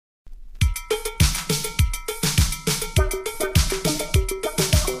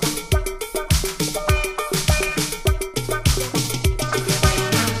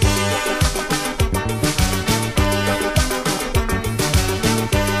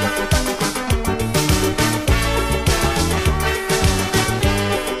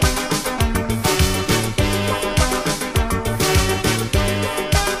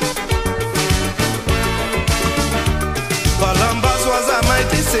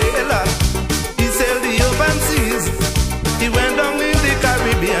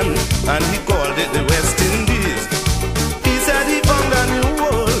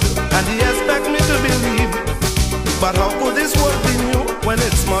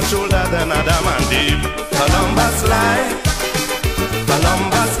much older than Adam and Eve. Columbus lied,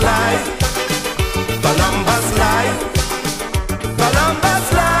 Columbus lied, Columbus lied, Columbus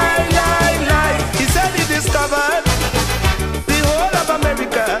lied, lied, lied. He said he discovered the whole of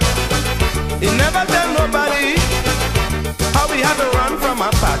America. He never tell nobody how we had to run from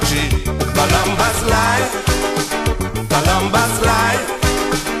Apache. Columbus lied, Columbus lied,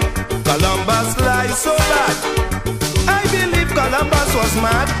 Columbus lied so bad. I believe Columbus was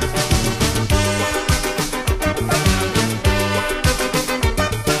mad.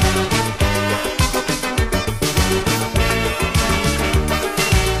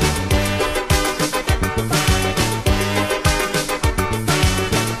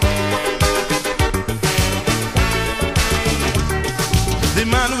 The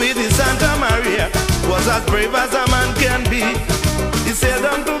man with the Santa Maria was as brave as a man can be. He sailed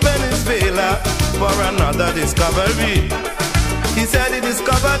on to Venezuela for another discovery. He said he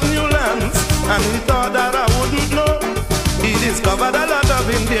discovered new lands, and he thought that I wouldn't know. He discovered a lot of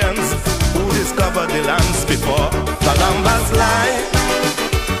Indians who discovered the lands before. Columbus lied,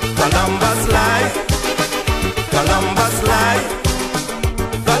 Columbus lied, Columbus lied,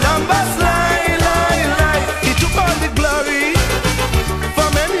 Columbus lied, lied, lied. He took all the glory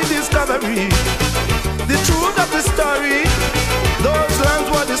from any discovery. The truth of the story, those lands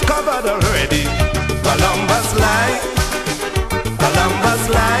were discovered already. Columbus lied, Columbus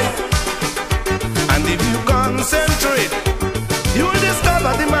lied. And if you concentrate, you will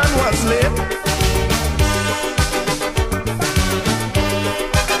discover the man was late.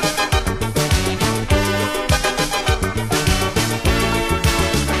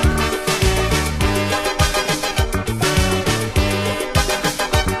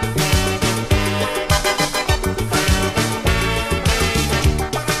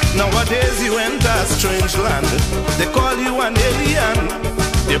 Nowadays you enter a strange land, they call you an alien.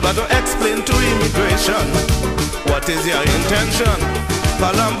 You got to explain to immigration, what is your intention?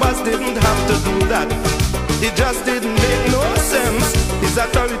 Columbus didn't have to do that. It just didn't make no sense. His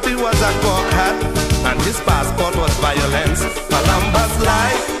authority was a cock hat, and his passport was violence. Columbus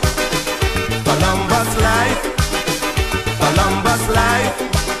lied, Columbus lied, Columbus lied,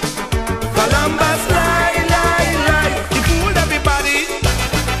 Columbus lied, lied, lied. He fooled everybody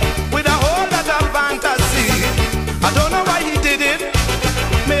with a whole lot of fantasy. I don't know why he did it.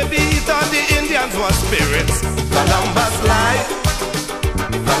 Maybe he thought the Indians were spirits. Columbus lied,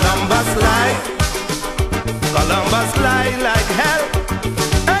 Columbus lied, Columbus lied like hell.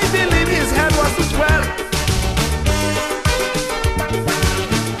 I believe his head wasn't well.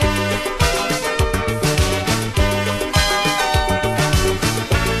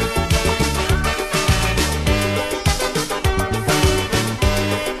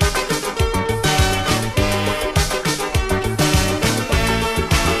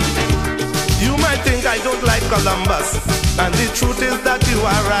 I don't like Columbus, and the truth is that you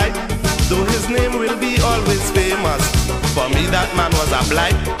are right. Though his name will be always famous, for me that man was a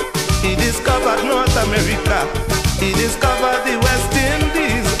blight. He discovered North America, he discovered the West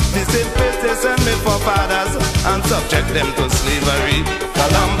Indies, the same place they sent me for fathers and subject them to slavery.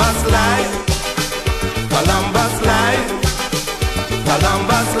 Columbus lied, Columbus lied,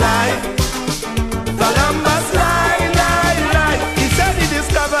 Columbus lied, Columbus lied, lied, lied. He said he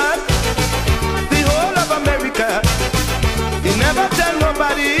discovered America. He never tell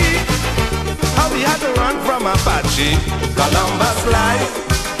nobody how he had to run from Apache. Columbus lied,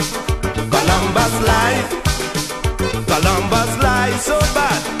 Columbus lied, Columbus lied so bad.